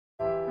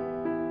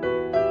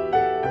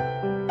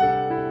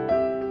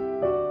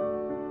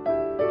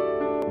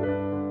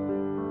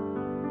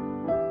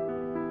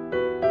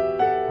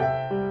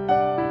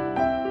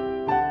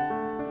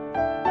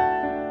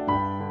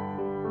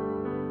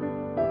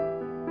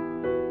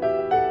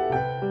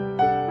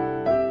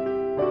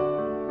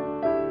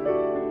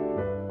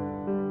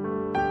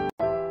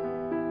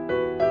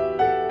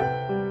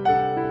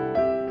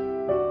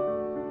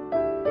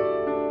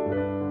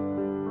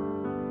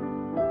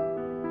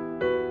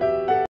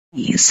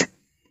is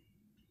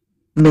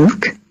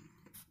milk,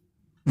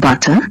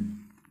 butter,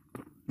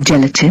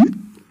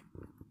 gelatin,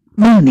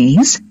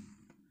 mayonnaise,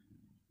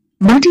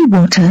 muddy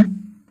water,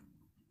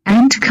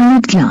 and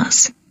colored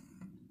glass.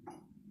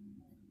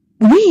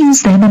 We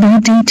use them in our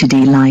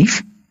day-to-day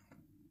life.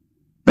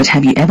 But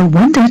have you ever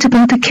wondered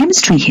about the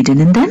chemistry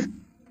hidden in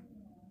them?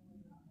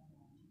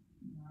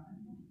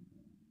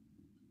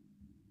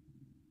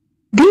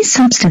 These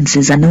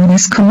substances are known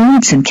as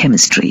colloids in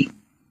chemistry.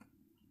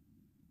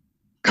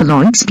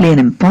 Colloids play an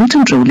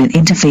important role in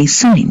interface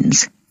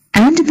science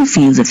and in the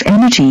fields of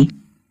energy,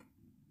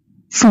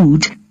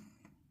 food,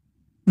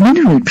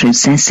 mineral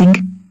processing,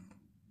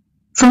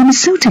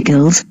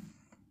 pharmaceuticals,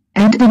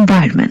 and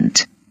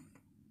environment.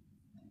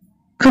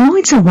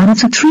 Colloids are one of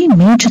the three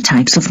major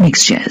types of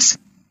mixtures,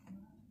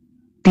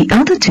 the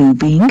other two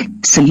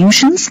being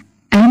solutions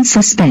and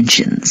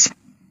suspensions.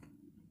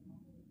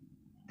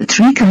 The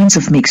three kinds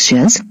of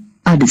mixtures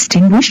are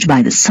distinguished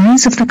by the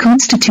size of the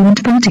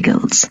constituent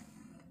particles.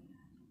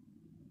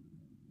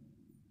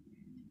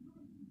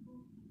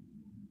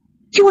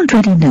 You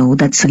already know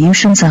that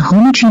solutions are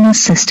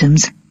homogeneous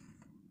systems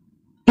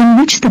in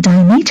which the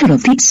diameter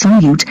of the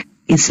solute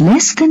is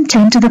less than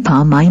 10 to the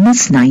power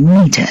minus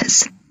 9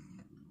 meters.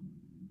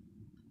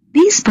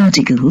 These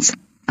particles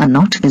are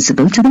not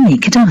visible to the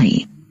naked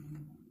eye.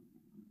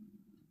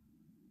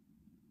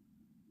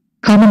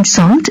 Common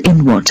salt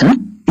in water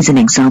is an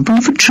example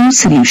of a true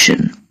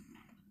solution.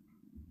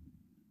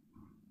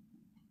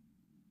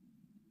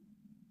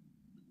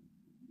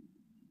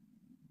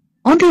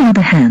 On the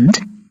other hand,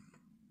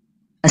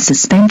 a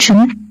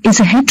suspension is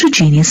a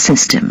heterogeneous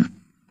system.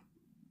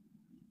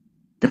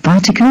 The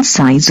particle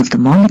size of the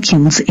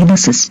molecules in a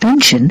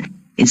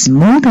suspension is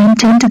more than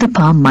 10 to the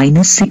power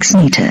minus 6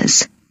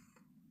 meters.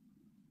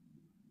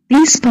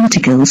 These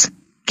particles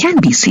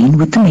can be seen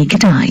with the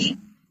naked eye.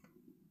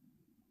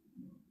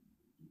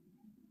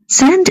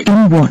 Sand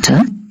in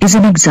water is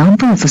an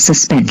example of a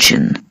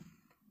suspension.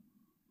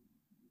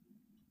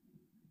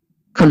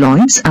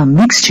 Colloids are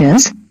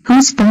mixtures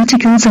whose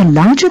particles are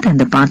larger than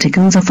the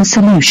particles of a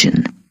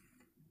solution,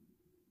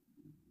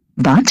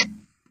 but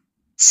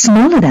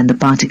smaller than the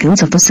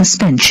particles of a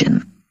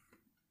suspension.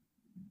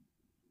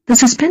 The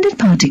suspended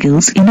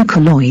particles in a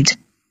colloid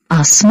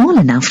are small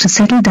enough to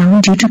settle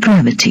down due to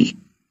gravity.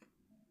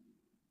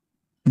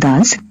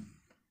 Thus,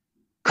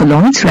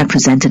 colloids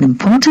represent an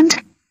important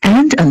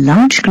and a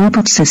large group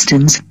of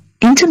systems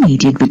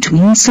intermediate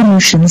between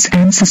solutions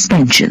and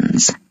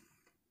suspensions.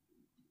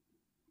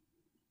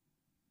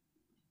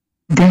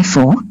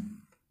 Therefore,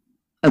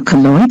 a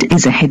colloid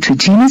is a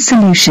heterogeneous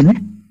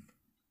solution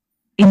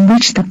in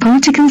which the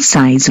particle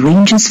size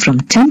ranges from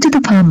 10 to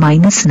the power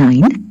minus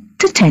 9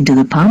 to 10 to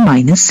the power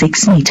minus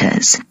 6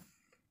 meters.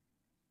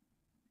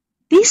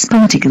 These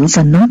particles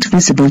are not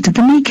visible to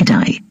the naked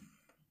eye,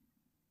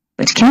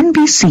 but can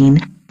be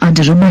seen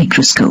under a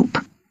microscope.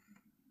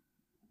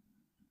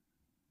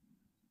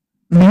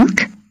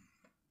 Milk,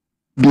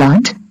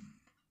 blood,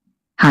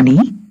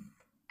 honey,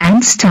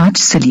 and starch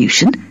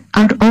solution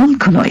are all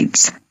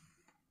colloids.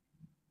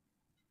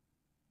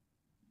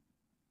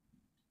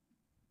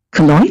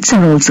 Colloids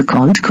are also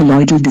called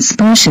colloidal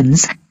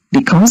dispersions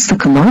because the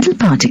colloidal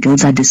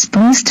particles are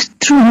dispersed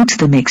throughout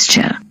the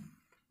mixture.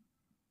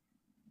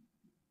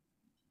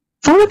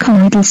 For a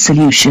colloidal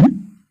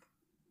solution,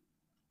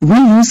 we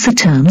use the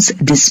terms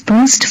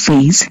dispersed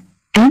phase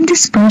and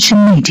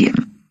dispersion medium.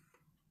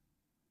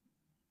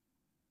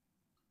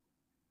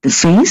 The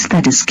phase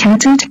that is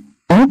scattered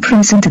or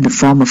present in the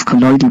form of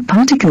colloidal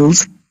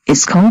particles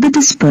is called the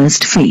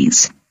dispersed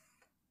phase,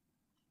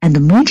 and the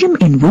medium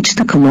in which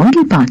the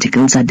colloidal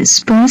particles are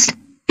dispersed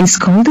is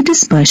called the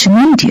dispersion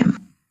medium.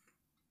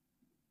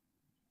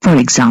 For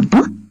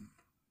example,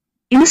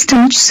 in a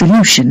starch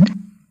solution,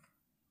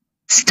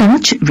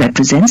 starch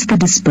represents the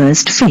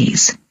dispersed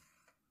phase,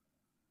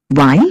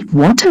 while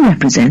water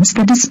represents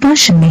the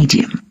dispersion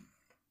medium.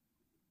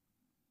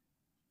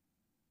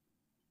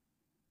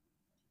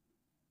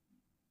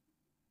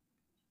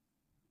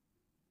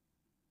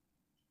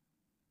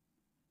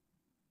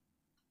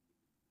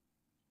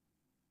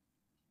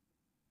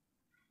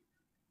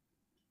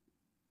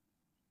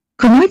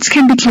 Colloids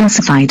can be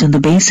classified on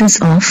the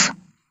basis of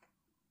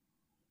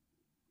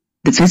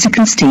the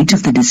physical state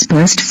of the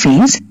dispersed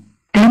phase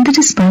and the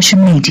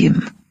dispersion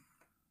medium,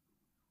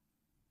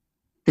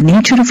 the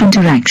nature of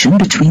interaction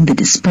between the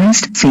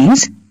dispersed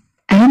phase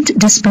and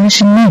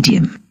dispersion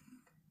medium,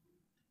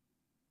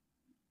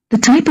 the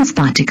type of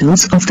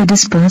particles of the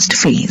dispersed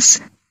phase.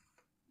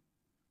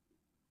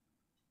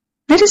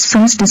 Let us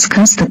first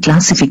discuss the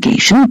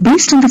classification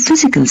based on the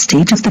physical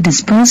state of the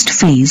dispersed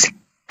phase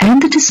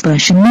and the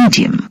dispersion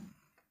medium.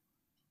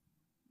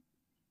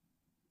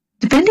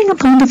 Depending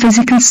upon the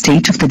physical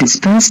state of the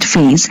dispersed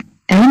phase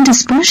and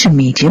dispersion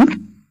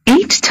medium,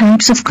 8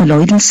 types of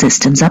colloidal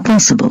systems are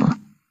possible.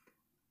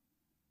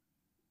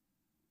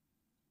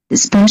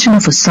 Dispersion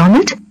of a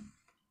solid,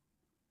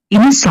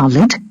 in a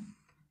solid,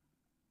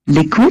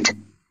 liquid,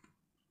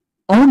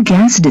 or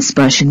gas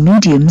dispersion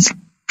mediums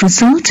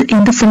result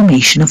in the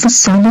formation of a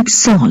solid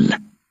sol,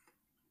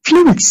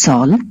 fluid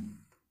sol,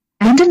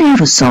 and an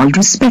aerosol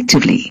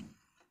respectively.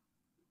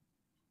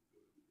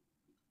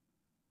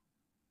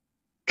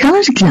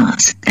 Colored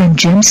glass and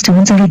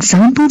gemstones are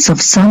examples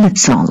of solid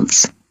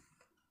sols.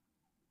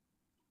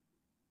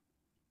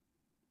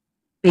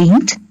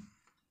 Paint,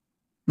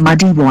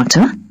 muddy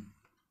water,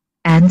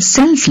 and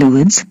cell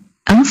fluids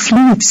are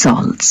fluid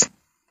sols.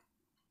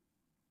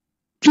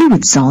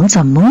 Fluid sols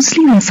are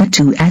mostly referred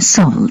to as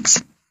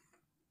sols.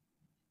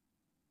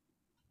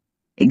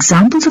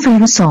 Examples of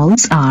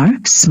aerosols are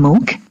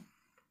smoke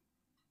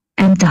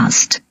and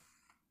dust.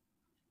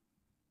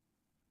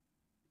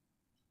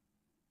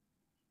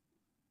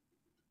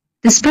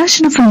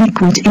 Dispersion of a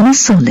liquid in a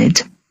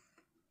solid,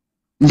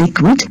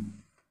 liquid,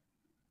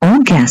 or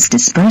gas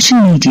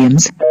dispersion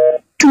mediums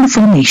to the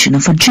formation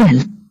of a gel,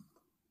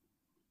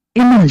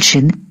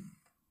 emulsion,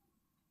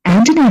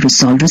 and an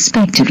aerosol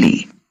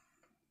respectively.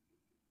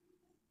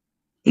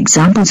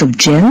 Examples of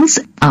gels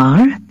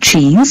are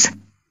cheese,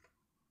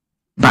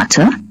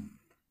 butter,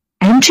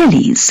 and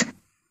jellies.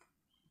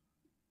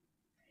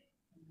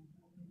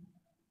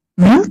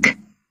 Milk,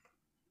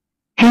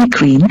 hair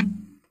cream,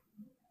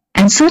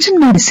 and certain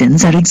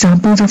medicines are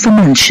examples of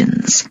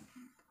emulsions.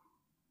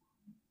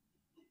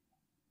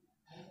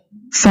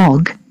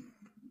 Fog,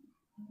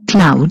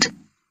 cloud,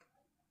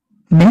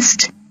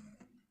 mist,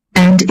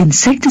 and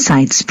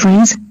insecticide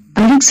sprays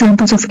are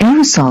examples of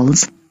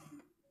aerosols.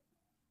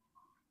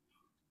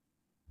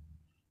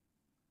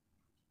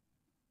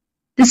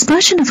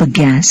 Dispersion of a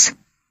gas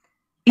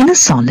in a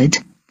solid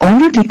or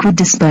a liquid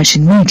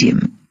dispersion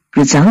medium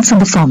results in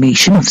the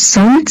formation of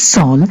solid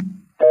sol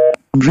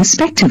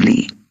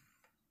respectively.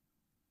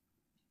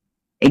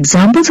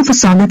 Examples of a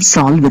solid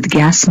sol with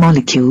gas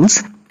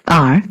molecules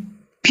are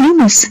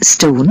pumice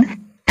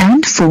stone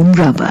and foam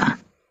rubber.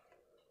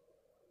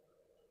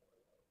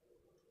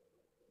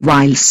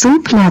 While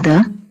soap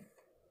lather,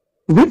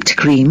 whipped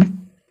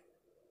cream,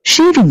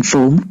 shaving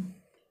foam,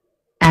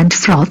 and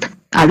froth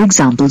are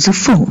examples of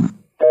foam.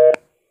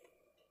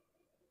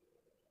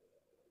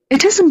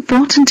 It is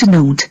important to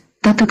note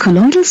that the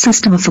colloidal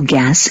system of a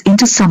gas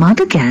into some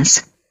other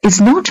gas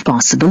is not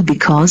possible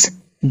because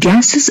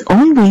gases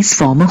always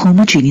form a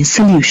homogeneous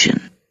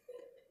solution.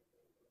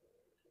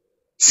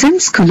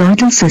 Since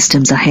colloidal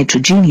systems are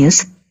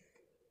heterogeneous,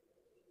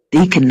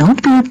 they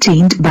cannot be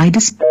obtained by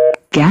dispersing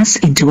gas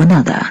into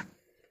another.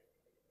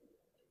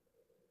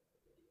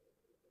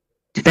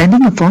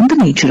 Depending upon the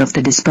nature of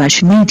the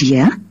dispersion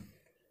media,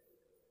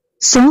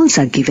 sols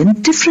are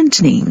given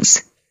different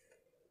names.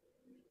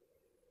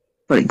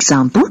 For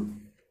example,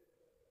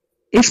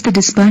 if the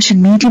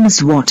dispersion medium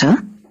is water,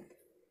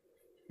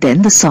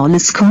 then the sol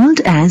is called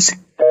as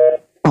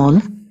sol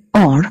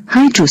or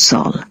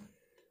hydrosol.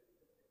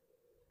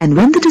 And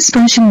when the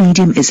dispersion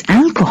medium is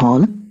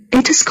alcohol,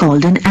 it is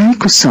called an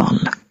alkosol.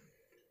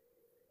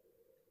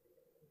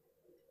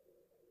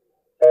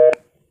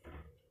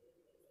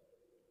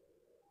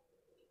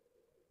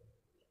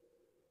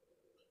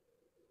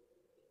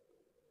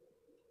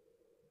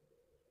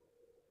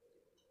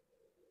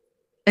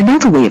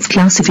 Another way of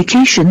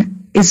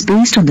classification is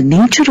based on the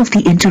nature of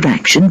the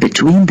interaction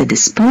between the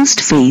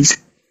dispersed phase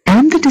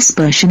and the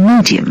dispersion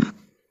medium.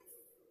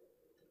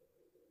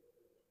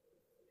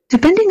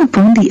 Depending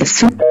upon the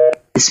affinity of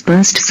the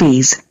dispersed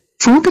phase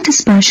for the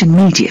dispersion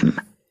medium,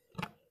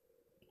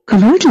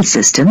 colloidal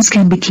systems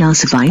can be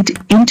classified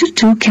into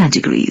two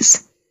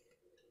categories: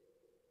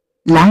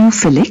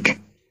 lyophilic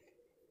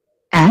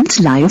and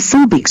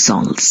lyophobic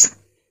sols.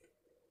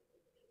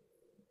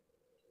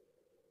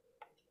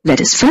 Let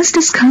us first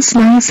discuss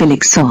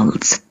lyophilic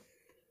sols.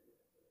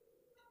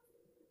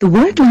 The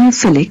word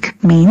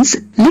lyophilic means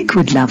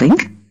liquid-loving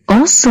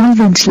or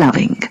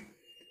solvent-loving.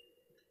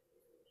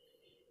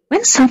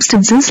 When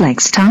substances like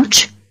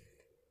starch,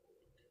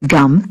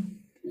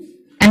 gum,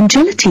 and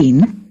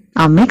gelatin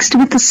are mixed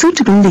with a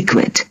suitable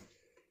liquid,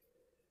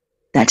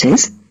 that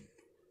is,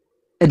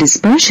 a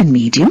dispersion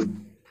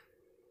medium,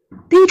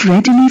 they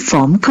readily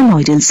form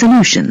colloidal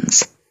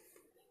solutions.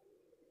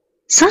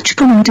 Such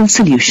colloidal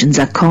solutions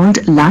are called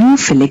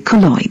lyophilic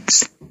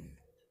colloids.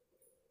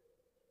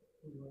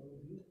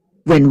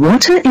 When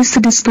water is the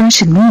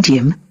dispersion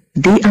medium,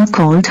 they are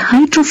called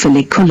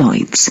hydrophilic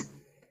colloids.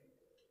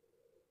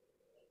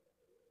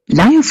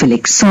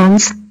 Lyophilic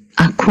sols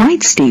are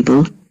quite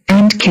stable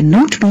and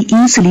cannot be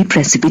easily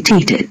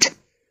precipitated.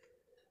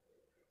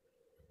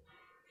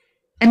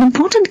 An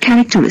important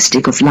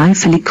characteristic of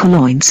lyophilic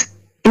colloids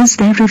is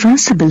their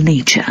reversible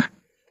nature.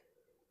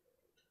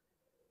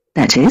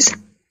 That is,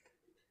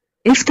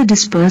 if the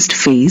dispersed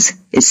phase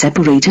is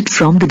separated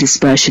from the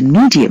dispersion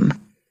medium,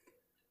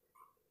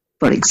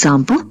 for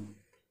example,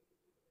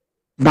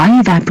 by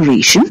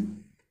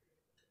evaporation,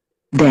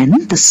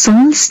 then the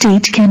sol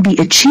state can be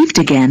achieved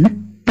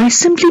again by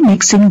simply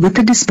mixing with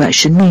the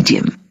dispersion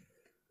medium.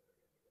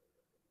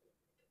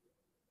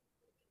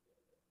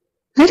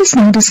 Let us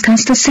now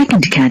discuss the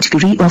second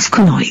category of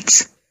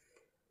colloids: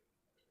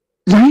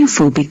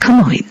 lyophobic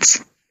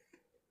colloids.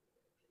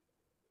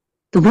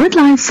 The word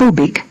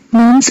lyophobic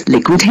means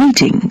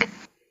liquid-hating.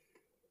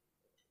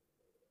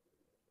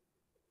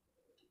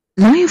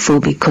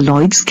 Lyophobic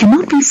colloids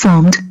cannot be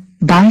formed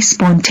by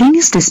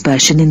spontaneous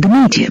dispersion in the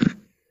medium,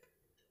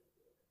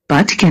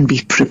 but can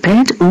be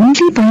prepared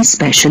only by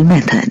special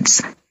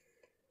methods.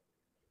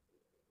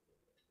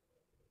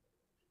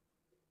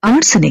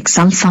 Arsenic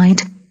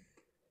sulfide,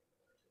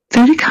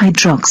 ferric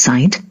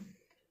hydroxide,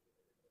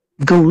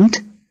 gold,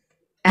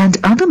 and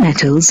other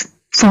metals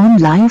form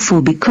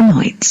lyophobic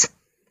colloids.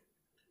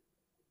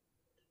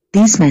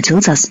 These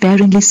metals are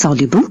sparingly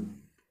soluble,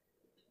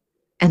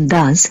 and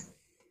thus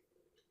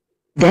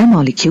their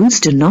molecules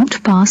do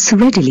not pass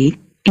readily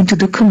into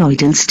the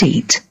colloidal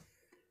state.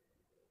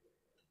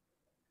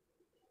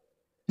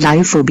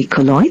 Lyophobic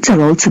colloids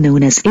are also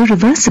known as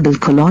irreversible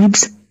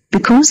colloids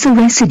because the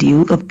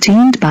residue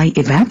obtained by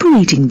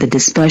evaporating the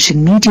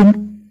dispersion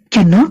medium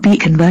cannot be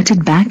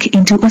converted back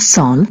into a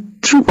sol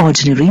through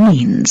ordinary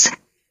means.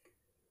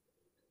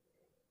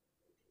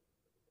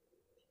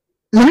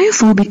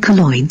 Lyophobic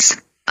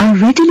colloids are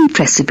readily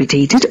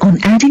precipitated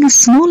on adding a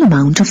small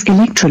amount of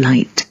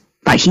electrolyte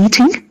by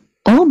heating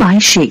or by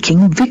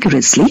shaking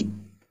vigorously,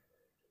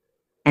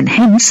 and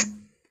hence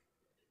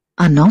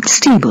are not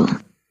stable.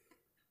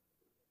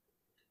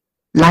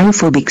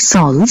 Lyophobic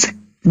sols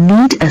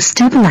need a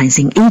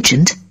stabilizing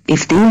agent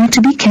if they are to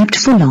be kept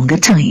for longer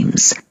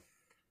times.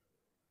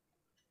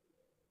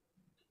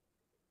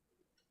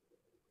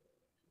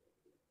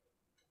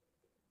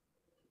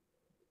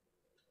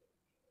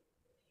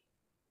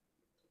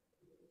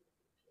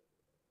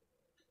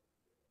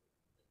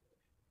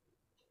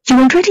 You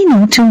already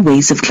know two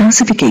ways of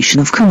classification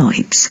of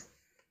colloids.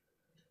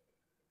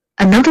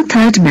 Another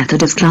third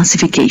method of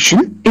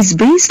classification is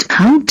based on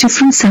how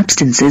different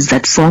substances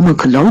that form a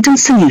colloidal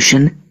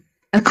solution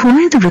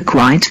acquire the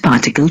required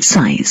particle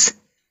size.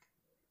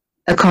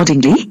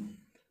 Accordingly,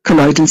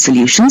 colloidal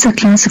solutions are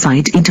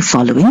classified into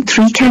following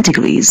three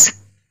categories.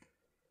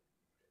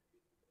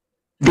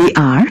 They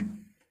are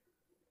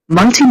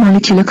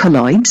multimolecular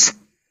colloids,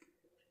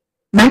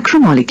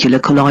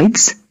 macromolecular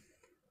colloids,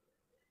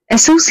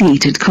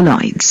 associated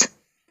colloids.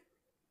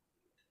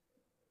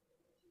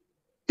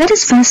 Let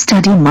us first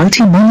study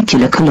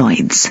multimolecular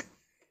colloids.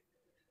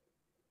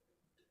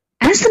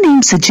 As the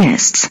name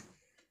suggests,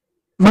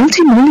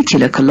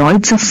 multimolecular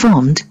colloids are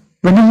formed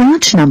when a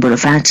large number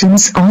of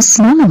atoms or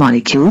smaller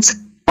molecules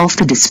of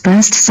the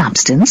dispersed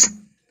substance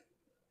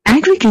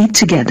aggregate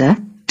together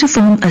to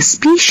form a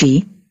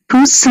species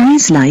whose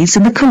size lies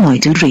in the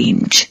colloidal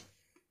range.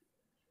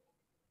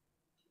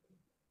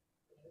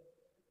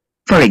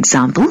 For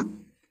example,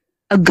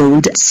 a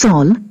gold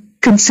sol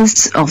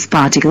consists of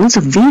particles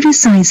of various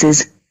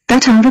sizes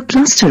that are a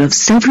cluster of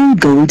several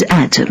gold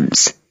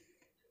atoms.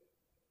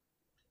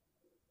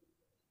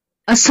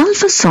 A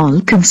sulfur sol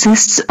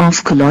consists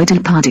of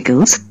colloidal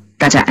particles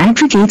that are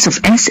aggregates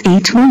of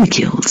S8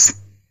 molecules.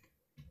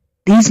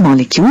 These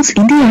molecules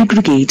in the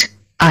aggregate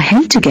are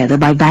held together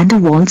by van der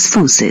Waals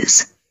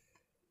forces.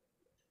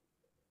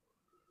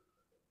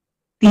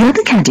 The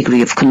other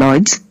category of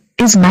colloids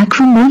is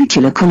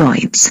macromolecular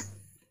colloids.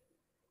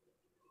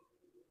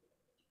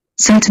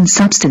 Certain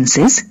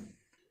substances,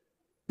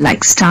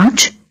 like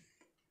starch,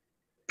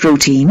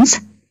 proteins,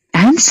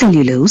 and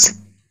cellulose,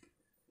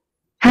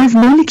 have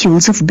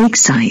molecules of big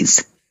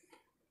size,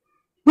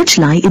 which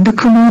lie in the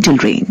colloidal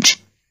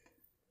range.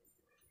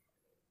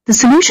 The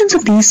solutions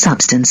of these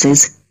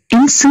substances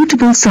in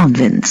suitable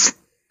solvents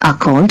are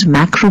called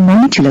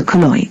macromolecular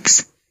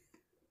colloids.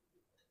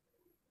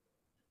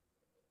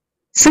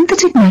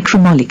 Synthetic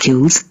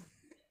macromolecules,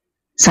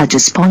 such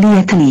as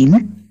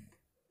polyethylene,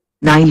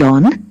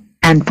 nylon,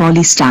 and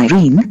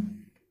polystyrene,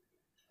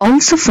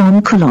 also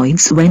form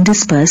colloids when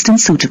dispersed in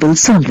suitable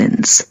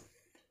solvents.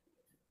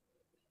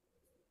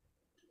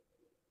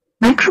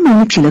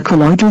 Macromolecular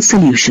colloidal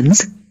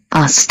solutions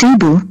are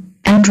stable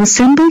and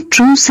resemble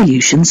true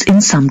solutions in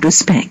some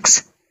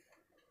respects.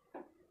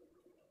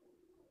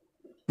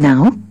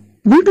 Now,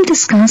 we will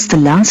discuss the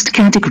last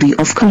category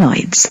of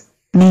colloids,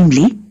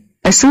 namely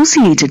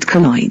associated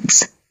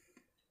colloids.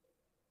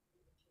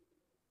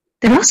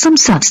 There are some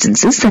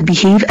substances that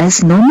behave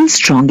as normal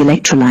strong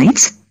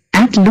electrolytes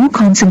at low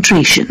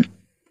concentration,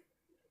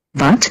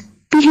 but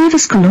behave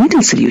as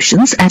colloidal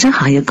solutions at a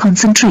higher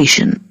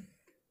concentration.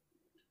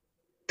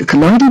 The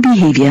colloidal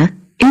behavior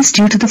is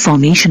due to the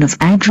formation of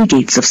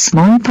aggregates of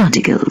small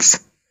particles.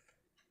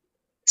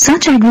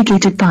 Such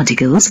aggregated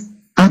particles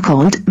are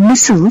called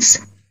micelles,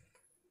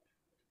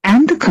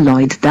 and the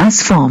colloid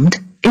thus formed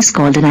is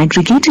called an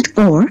aggregated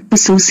or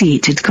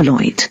associated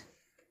colloid.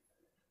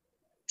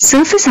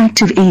 Surface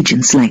active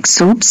agents like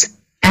soaps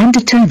and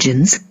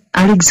detergents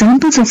are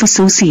examples of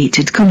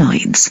associated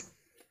colloids.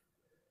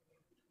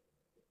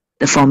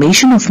 The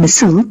formation of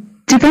micelle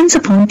depends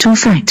upon two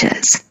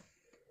factors: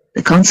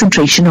 the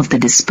concentration of the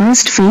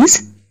dispersed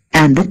phase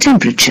and the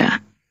temperature.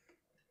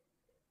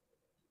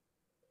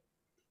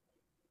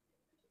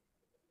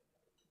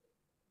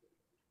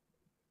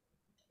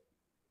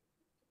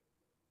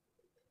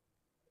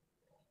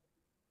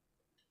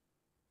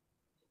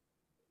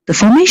 The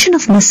formation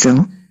of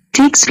micelle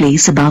takes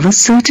place above a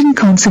certain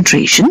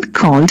concentration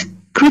called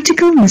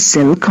critical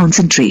micelle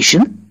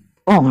concentration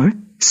or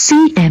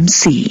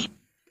CMC.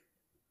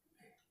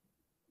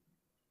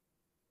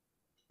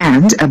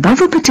 And above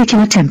a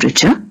particular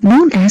temperature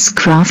known as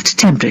Kraft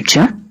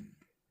temperature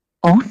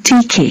or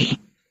TK.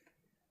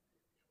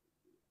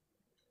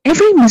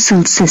 Every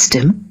missile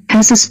system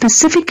has a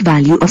specific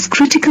value of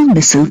critical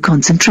missile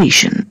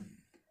concentration.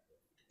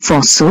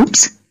 For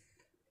soaps,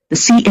 the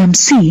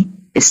CMC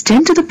is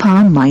 10 to the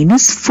power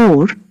minus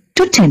 4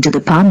 to 10 to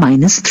the power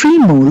minus 3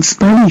 moles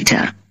per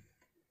liter.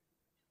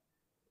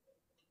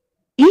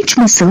 Each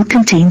missile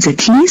contains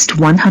at least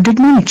 100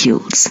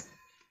 molecules.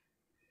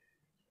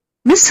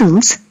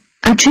 Missiles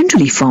are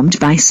generally formed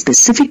by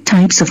specific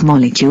types of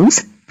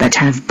molecules that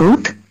have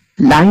both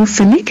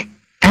lyophilic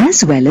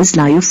as well as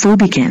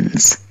lyophobic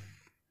ends.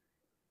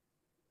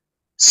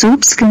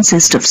 Soaps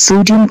consist of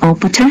sodium or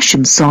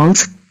potassium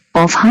salts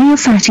of higher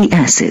fatty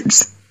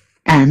acids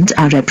and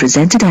are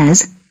represented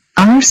as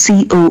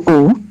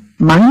RCOO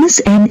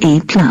minus Na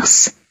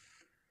plus.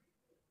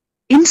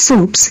 In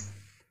soaps,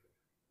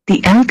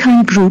 the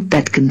alkyl group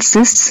that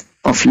consists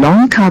of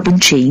long carbon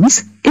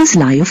chains is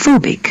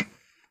lyophobic,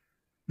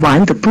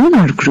 while the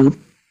polar group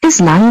is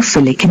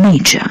lyophilic in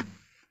nature.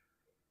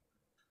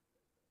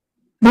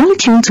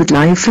 Molecules with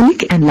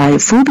lyophilic and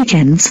lyophobic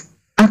ends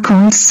are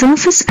called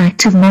surface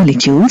active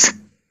molecules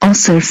or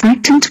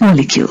surfactant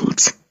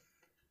molecules.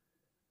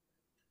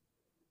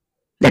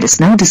 Let us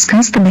now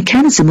discuss the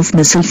mechanism of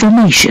missile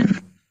formation.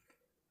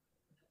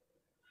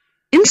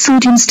 In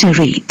sodium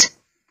stearate,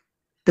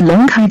 the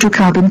long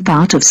hydrocarbon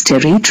part of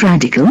stearate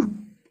radical,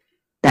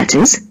 that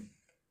is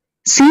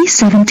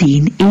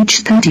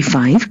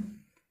C17H35,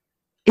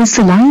 is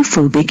the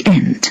lyophobic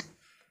end,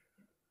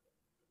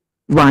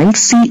 while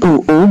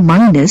COO-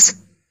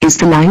 is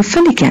the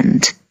lyophilic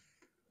end.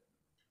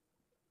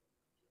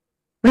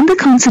 When the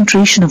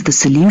concentration of the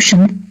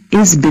solution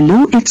is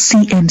below its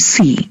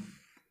CMC,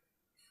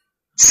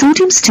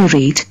 sodium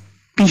stearate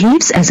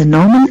behaves as a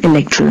normal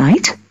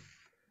electrolyte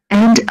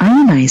and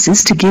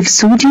ionizes to give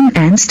sodium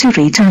and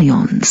stearate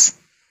ions.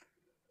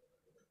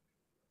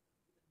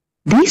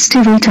 These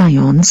stearate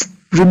ions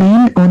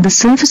remain on the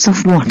surface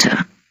of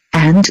water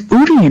and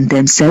orient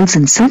themselves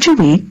in such a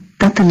way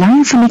that the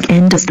lyophilic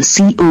end of the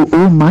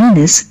COO-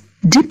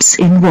 dips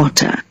in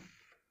water,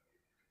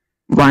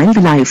 while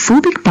the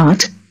lyophobic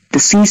part, the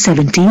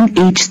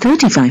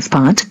C17H35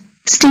 part,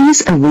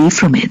 stays away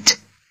from it.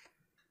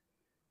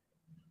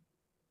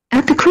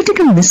 At the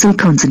critical missile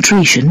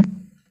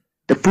concentration,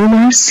 the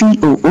polar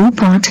COO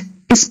part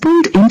is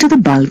pulled into the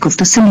bulk of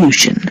the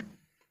solution.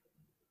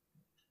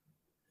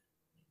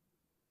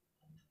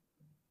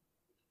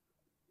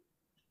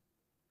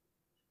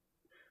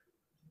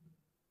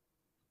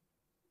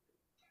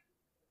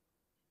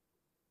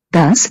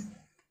 Thus,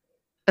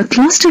 a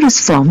cluster is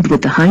formed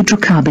with the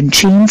hydrocarbon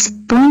chains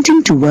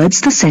pointing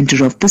towards the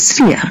center of the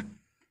sphere,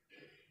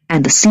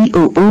 and the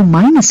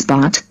COO-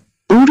 part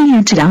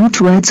oriented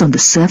outwards on the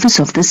surface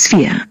of the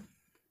sphere.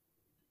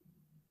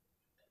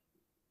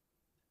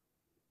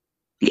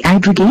 The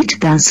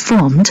aggregate thus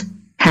formed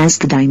has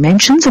the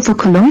dimensions of a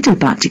colloidal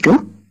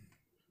particle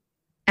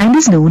and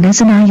is known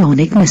as an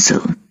ionic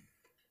missile.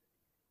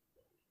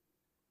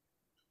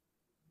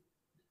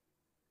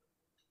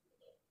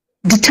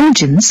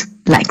 Detergents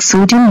like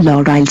sodium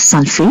lauryl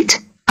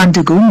sulfate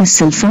undergo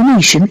missile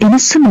formation in a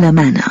similar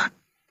manner.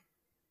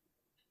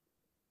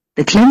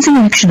 The cleansing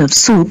action of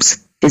soaps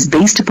is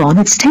based upon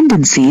its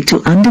tendency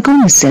to undergo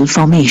missile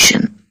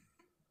formation.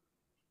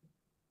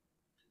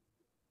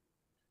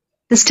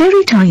 The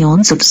stearate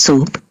ions of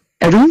soap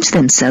arrange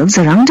themselves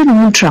around an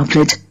oil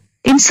droplet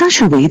in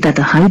such a way that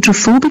the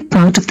hydrophobic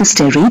part of the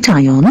stearate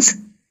ions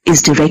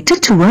is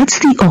directed towards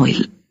the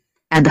oil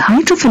and the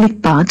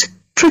hydrophilic part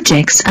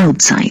projects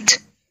outside.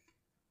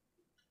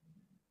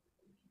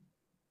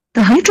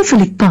 The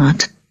hydrophilic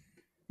part,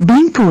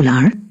 being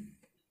polar,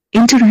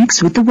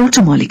 interacts with the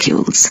water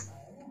molecules,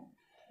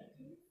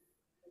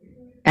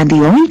 and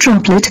the oil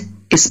droplet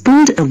is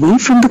pulled away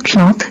from the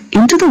cloth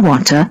into the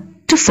water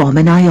to form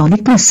an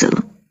ionic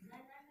missile.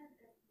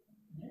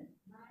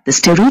 The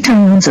stearate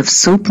ions of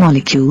soap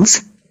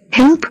molecules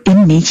help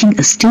in making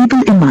a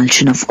stable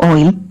emulsion of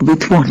oil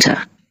with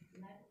water,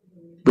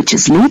 which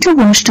is later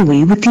washed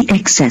away with the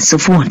excess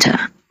of water.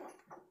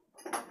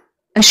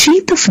 A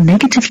sheath of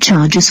negative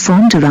charge is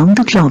formed around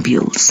the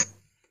globules,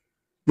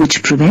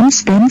 which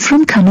prevents them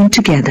from coming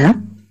together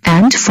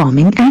and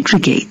forming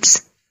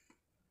aggregates.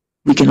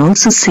 We can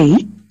also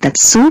say that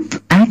soap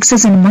acts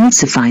as an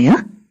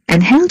emulsifier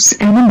and helps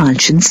an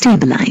emulsion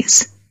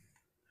stabilize.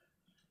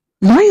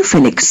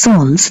 Lyophilic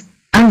salts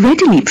are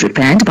readily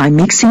prepared by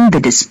mixing the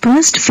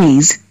dispersed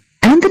phase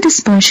and the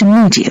dispersion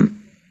medium.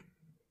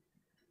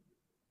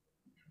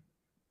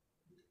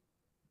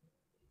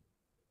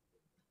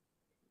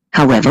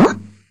 However,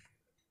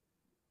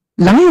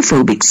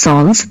 lyophobic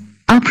salts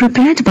are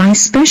prepared by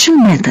special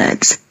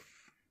methods,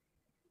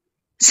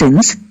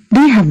 since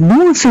they have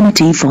no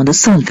affinity for the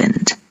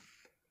solvent.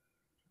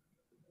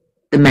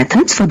 The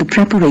methods for the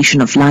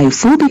preparation of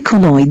lyophobic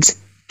colloids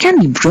can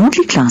be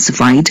broadly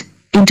classified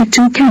into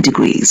two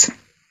categories: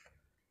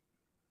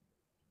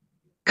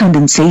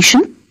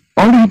 condensation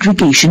or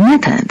aggregation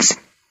methods.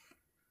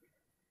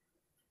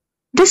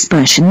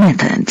 Dispersion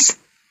methods.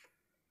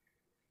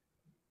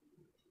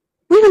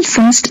 We will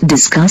first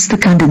discuss the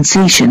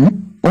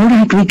condensation or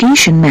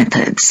aggregation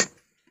methods.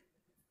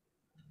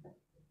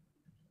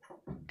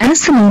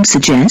 As the name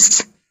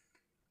suggests,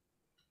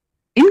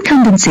 in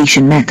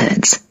condensation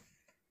methods,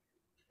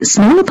 the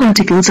smaller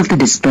particles of the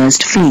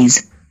dispersed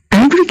phase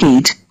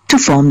aggregate to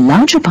form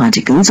larger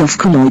particles of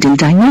colloidal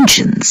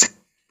dimensions.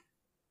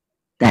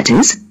 That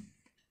is,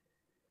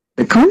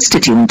 the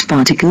constituent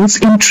particles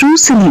in true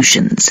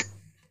solutions,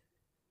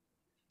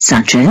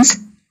 such as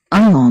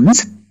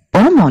ions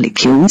or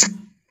molecules,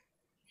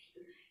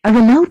 are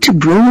allowed to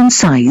grow in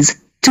size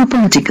to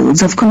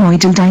particles of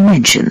colloidal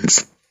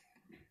dimensions.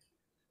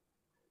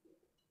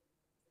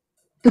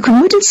 The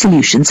colloidal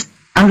solutions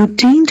are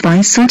obtained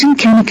by certain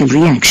chemical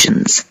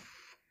reactions,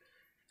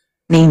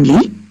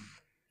 namely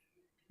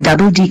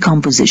double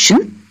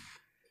decomposition,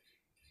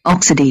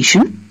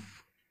 oxidation,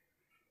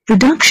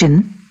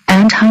 reduction,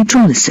 and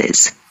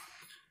hydrolysis.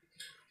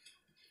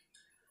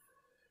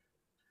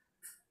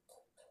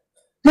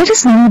 Let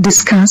us now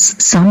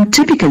discuss some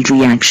typical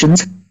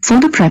reactions for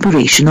the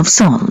preparation of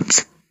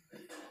salts.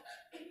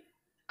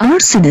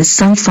 Arsenic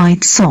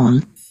sulfide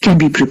sol can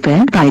be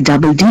prepared by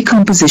double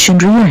decomposition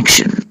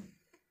reaction.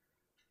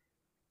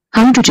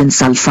 Hydrogen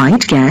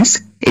sulfide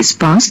gas is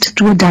passed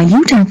through a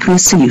dilute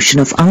aqueous solution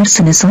of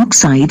arsenic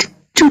oxide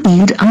to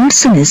yield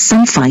arsenic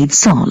sulfide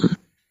sol.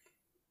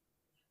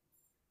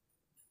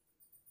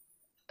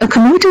 A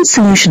colloidal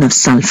solution of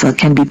sulfur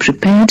can be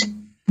prepared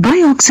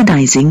by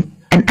oxidizing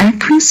an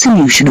aqueous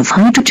solution of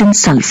hydrogen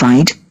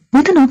sulfide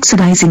with an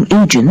oxidizing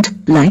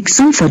agent like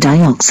sulfur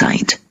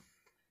dioxide.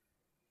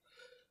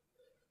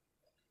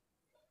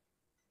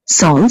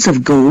 Salts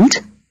of gold,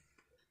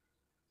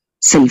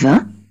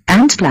 silver,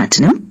 and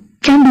platinum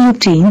can be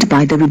obtained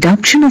by the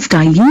reduction of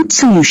dilute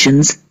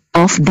solutions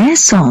of their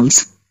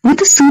salts with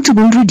a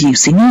suitable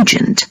reducing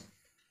agent.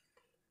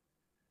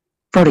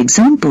 For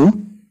example,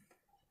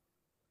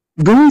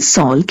 gold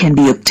salt can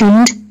be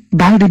obtained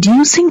by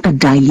reducing a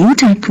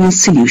dilute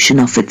aqueous solution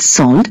of its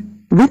salt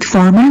with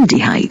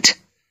formaldehyde.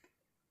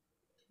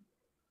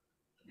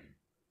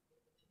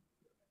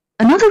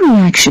 Another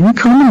reaction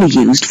commonly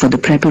used for the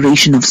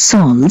preparation of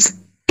salts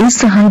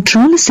is the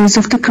hydrolysis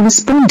of the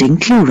corresponding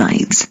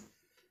chlorides.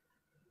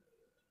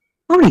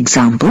 For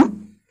example,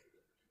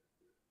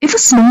 if a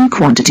small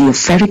quantity of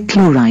ferric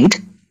chloride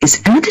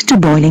is added to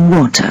boiling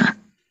water,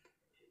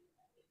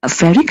 a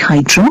ferric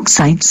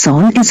hydroxide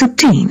salt is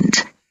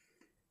obtained.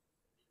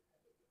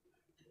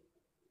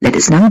 Let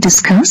us now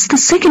discuss the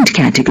second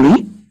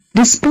category,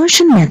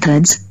 dispersion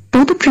methods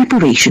for the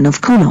preparation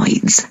of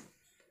colloids.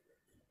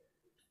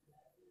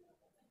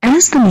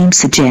 As the name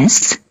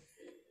suggests,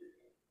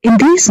 in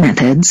these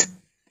methods,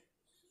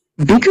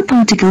 bigger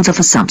particles of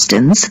a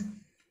substance,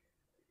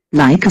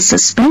 like a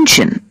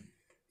suspension,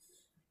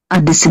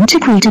 are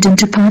disintegrated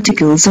into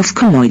particles of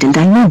colloidal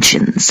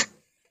dimensions.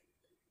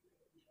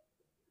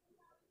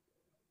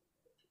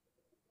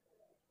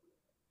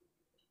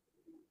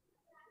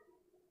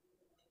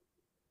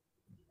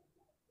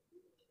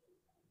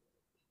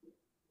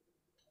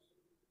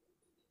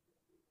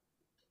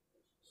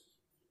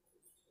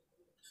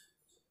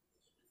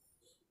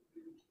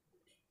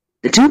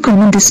 The two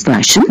common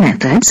dispersion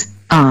methods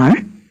are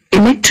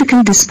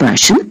electrical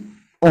dispersion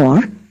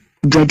or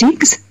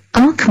Bradig's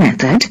arc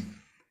method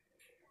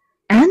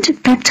and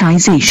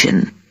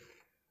peptization.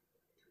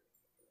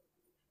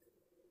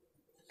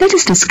 Let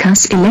us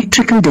discuss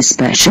electrical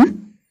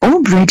dispersion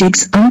or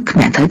Bradig's arc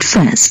method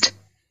first.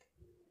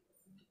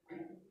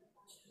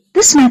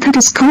 This method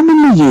is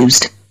commonly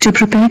used to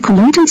prepare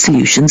colloidal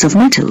solutions of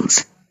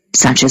metals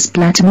such as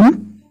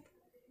platinum,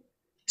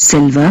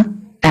 silver,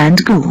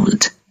 and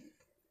gold.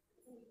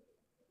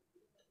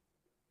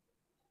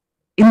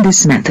 In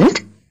this method,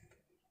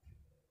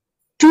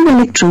 two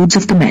electrodes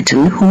of the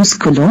metal whose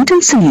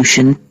colloidal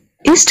solution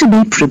is to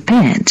be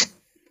prepared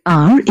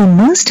are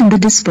immersed in the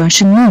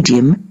dispersion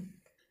medium,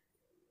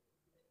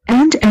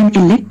 and an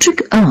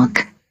electric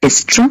arc is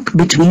struck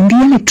between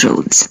the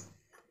electrodes.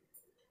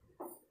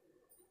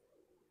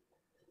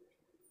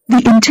 The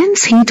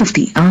intense heat of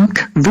the arc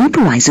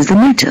vaporizes the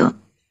metal,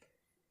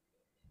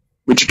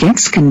 which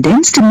gets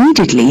condensed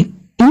immediately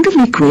in the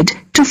liquid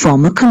to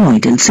form a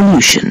colloidal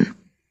solution.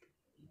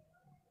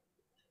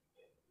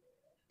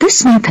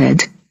 This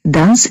method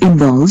thus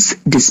involves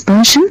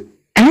dispersion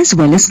as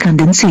well as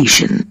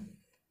condensation.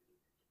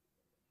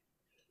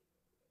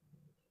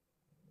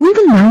 We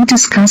will now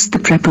discuss the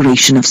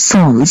preparation of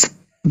salts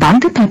by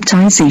the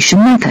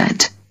peptization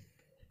method.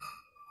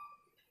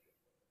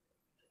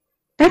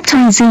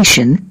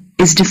 Peptization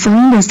is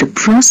defined as the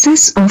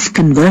process of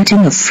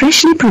converting a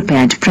freshly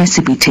prepared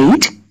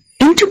precipitate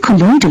into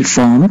colloidal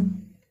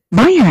form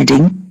by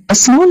adding a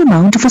small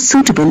amount of a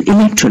suitable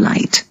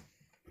electrolyte.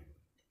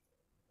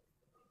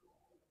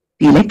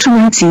 The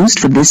electrolytes used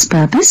for this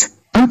purpose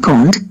are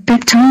called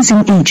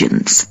peptizing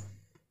agents.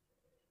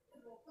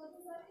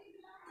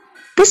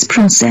 This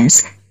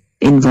process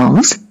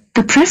involves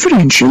the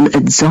preferential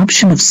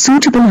adsorption of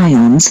suitable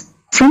ions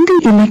from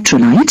the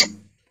electrolyte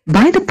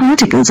by the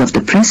particles of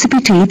the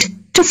precipitate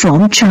to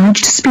form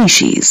charged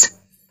species.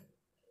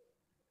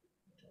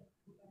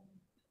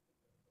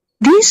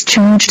 These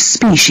charged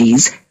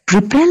species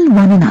repel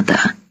one another,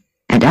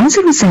 and as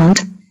a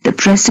result, the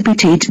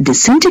precipitate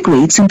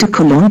disintegrates into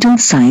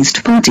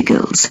colloidal-sized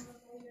particles.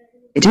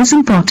 It is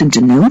important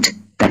to note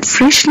that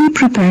freshly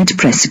prepared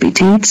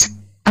precipitates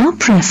are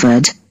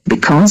preferred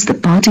because the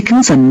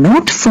particles are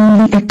not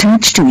firmly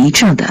attached to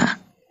each other,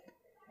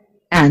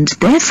 and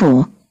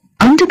therefore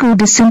undergo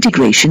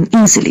disintegration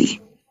easily.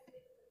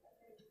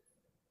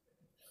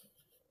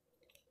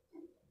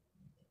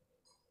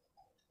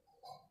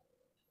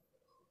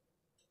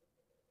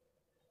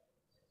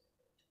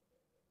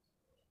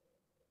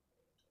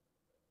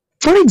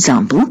 For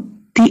example,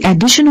 the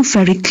addition of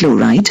ferric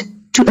chloride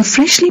to a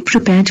freshly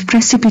prepared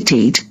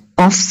precipitate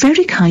of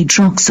ferric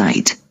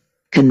hydroxide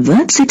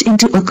converts it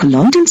into a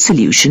colloidal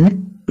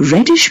solution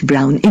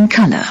reddish-brown in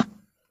color.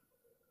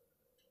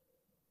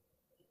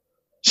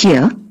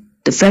 Here,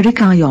 the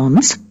ferric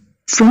ions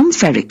from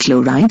ferric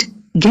chloride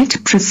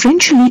get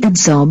preferentially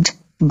absorbed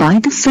by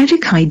the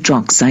ferric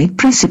hydroxide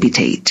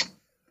precipitate.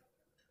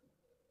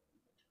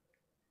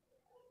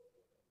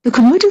 The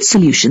colloidal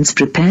solutions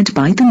prepared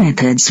by the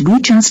methods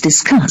we just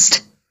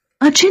discussed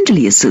are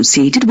generally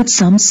associated with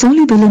some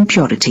soluble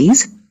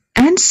impurities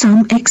and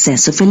some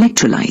excess of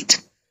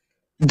electrolyte.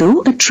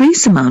 Though a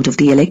trace amount of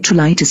the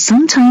electrolyte is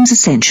sometimes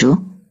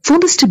essential for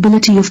the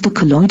stability of the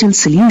colloidal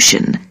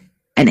solution,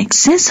 an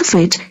excess of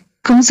it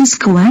causes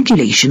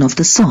coagulation of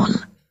the sol.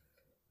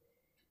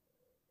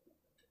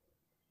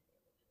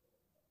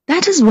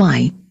 That is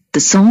why the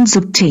sols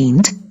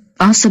obtained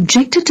are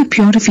subjected to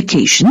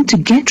purification to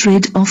get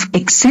rid of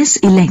excess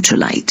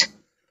electrolyte.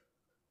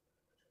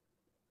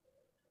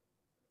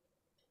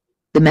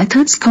 The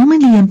methods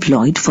commonly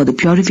employed for the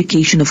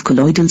purification of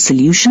colloidal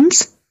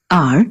solutions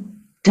are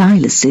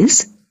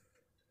dialysis,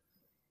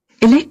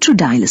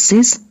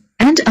 electrodialysis,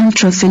 and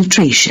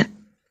ultrafiltration.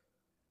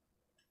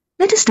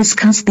 Let us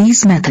discuss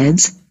these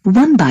methods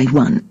one by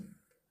one.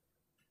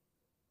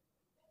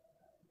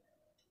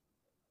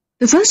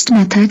 The first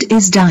method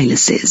is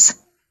dialysis.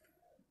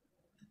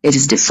 It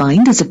is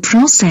defined as a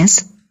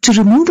process to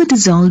remove a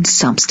dissolved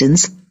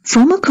substance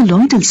from a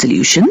colloidal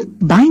solution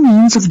by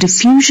means of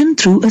diffusion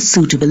through a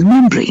suitable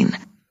membrane.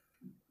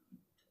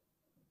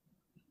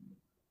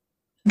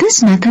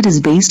 This method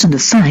is based on the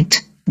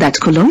fact that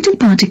colloidal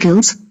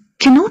particles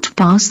cannot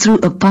pass through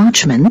a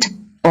parchment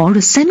or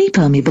a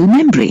semi-permeable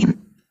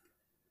membrane,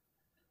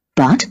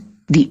 but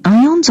the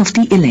ions of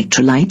the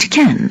electrolyte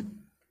can.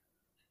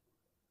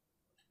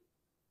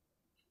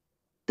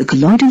 The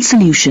colloidal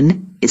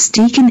solution is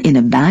taken in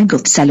a bag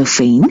of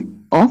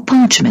cellophane or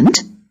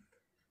parchment,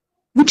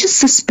 which is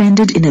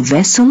suspended in a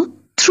vessel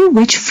through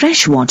which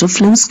fresh water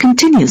flows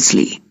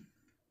continuously.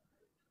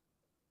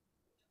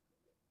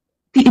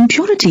 The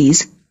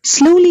impurities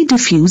slowly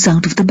diffuse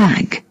out of the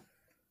bag,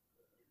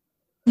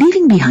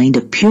 leaving behind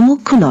a pure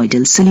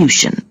colloidal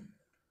solution.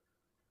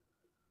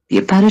 The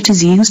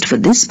apparatus used for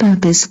this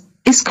purpose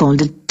is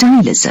called a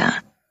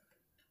dialyzer.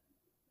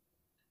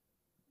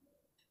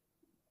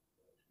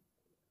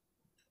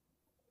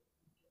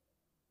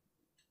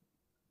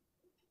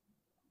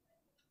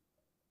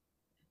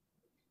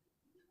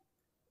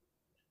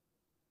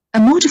 A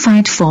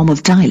modified form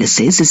of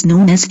dialysis is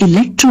known as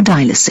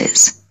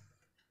electrodialysis.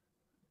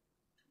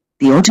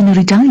 The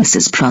ordinary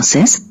dialysis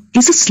process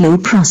is a slow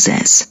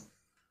process.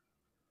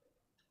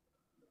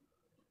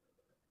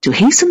 To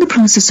hasten the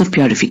process of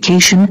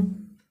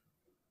purification,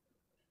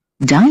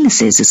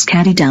 dialysis is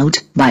carried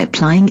out by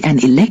applying an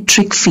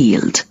electric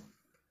field.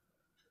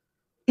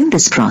 In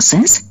this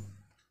process,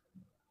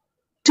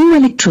 2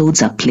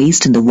 electrodes are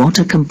placed in the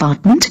water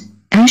compartment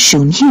as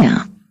shown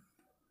here.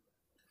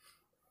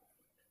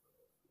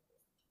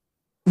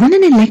 When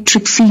an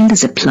electric field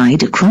is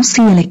applied across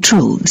the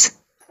electrodes,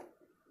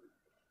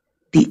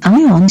 the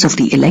ions of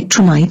the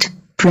electrolyte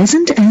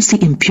present as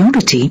the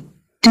impurity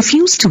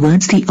diffuse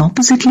towards the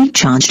oppositely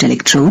charged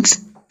electrodes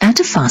at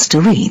a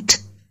faster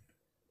rate.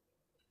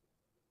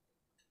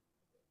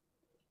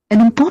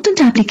 An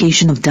important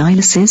application of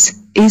dialysis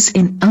is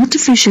in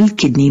artificial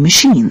kidney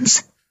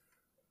machines,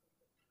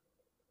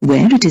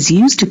 where it is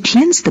used to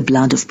cleanse the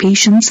blood of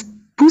patients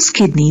whose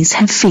kidneys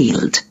have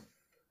failed.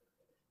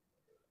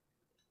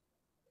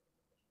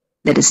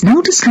 Let us now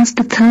discuss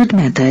the third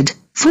method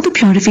for the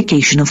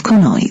purification of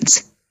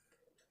colloids: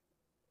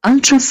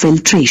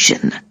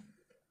 ultrafiltration.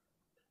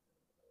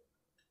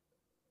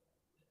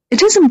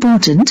 It is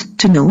important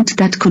to note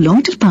that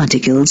colloidal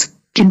particles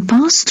can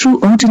pass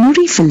through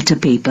ordinary filter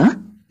paper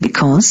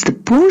because the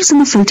pores in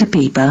the filter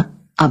paper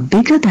are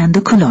bigger than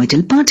the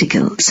colloidal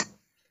particles.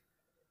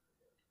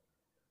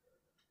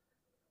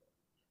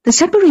 The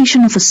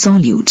separation of a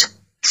solute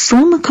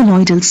from a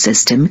colloidal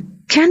system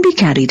can be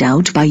carried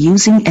out by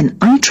using an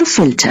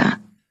ultrafilter,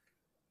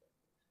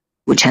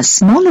 which has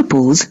smaller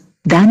pores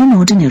than an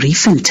ordinary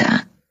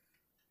filter.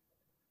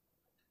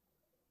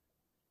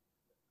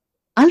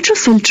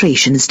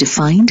 Ultrafiltration is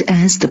defined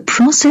as the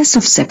process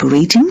of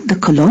separating the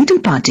colloidal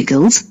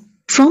particles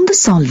from the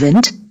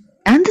solvent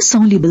and the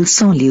soluble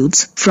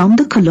solutes from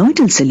the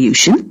colloidal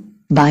solution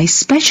by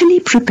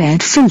specially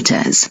prepared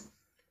filters,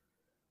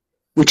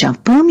 which are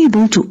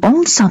permeable to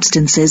all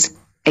substances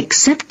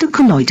except the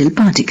colloidal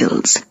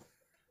particles.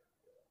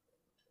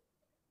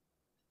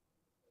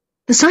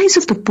 The size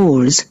of the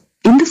pores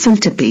in the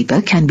filter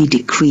paper can be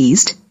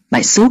decreased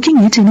by soaking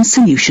it in a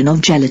solution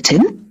of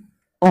gelatin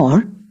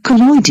or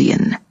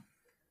colloid-1,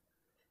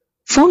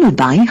 followed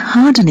by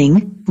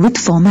hardening with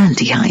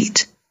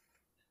formaldehyde.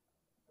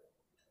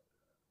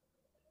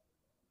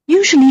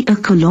 Usually a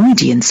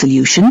colloid-1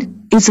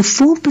 solution is a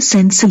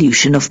 4%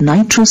 solution of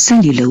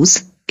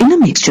nitrocellulose in a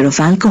mixture of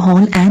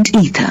alcohol and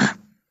ether.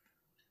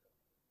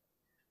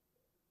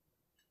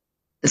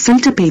 The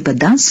filter paper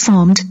thus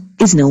formed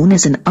is known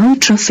as an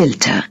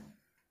ultrafilter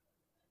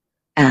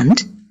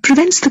and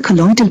prevents the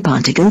colloidal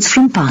particles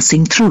from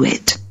passing through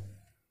it.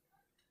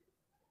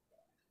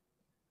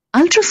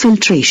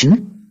 Ultrafiltration,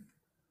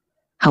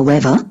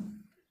 however,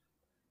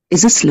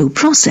 is a slow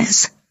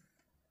process.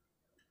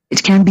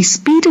 It can be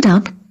speeded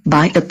up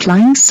by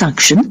applying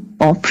suction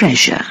or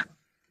pressure.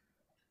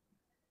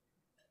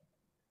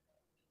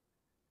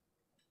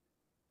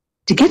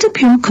 To get a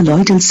pure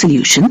colloidal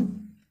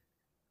solution,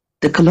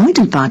 the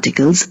colloidal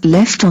particles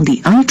left on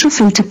the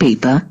ultrafilter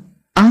paper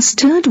are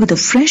stirred with a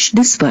fresh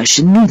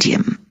dispersion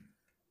medium.